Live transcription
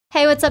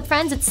Hey, what's up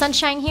friends? It's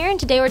Sunshine here, and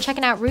today we're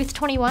checking out Ruth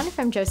 21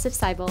 from Josef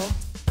Seibel.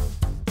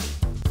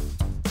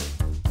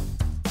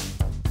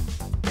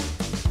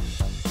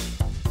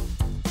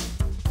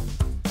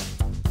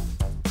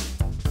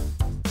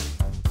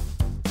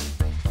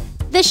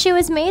 This shoe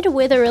is made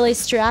with a really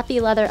strappy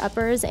leather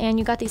uppers, and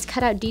you got these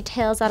cutout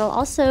details that'll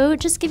also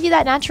just give you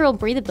that natural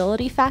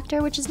breathability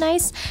factor, which is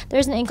nice.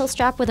 There's an ankle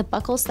strap with a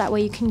buckle, so that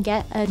way you can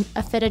get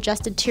a fit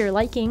adjusted to your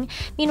liking.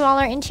 Meanwhile,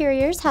 our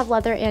interiors have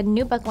leather and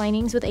nubuck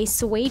linings with a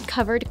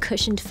suede-covered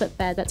cushioned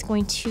footbed that's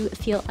going to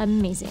feel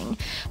amazing.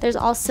 There's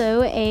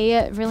also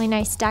a really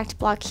nice stacked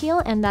block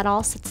heel, and that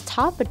all sits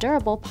atop a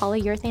durable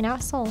polyurethane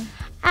outsole.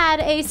 Add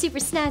a super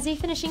snazzy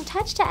finishing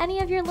touch to any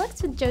of your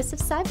looks with Josef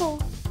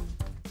Seibel.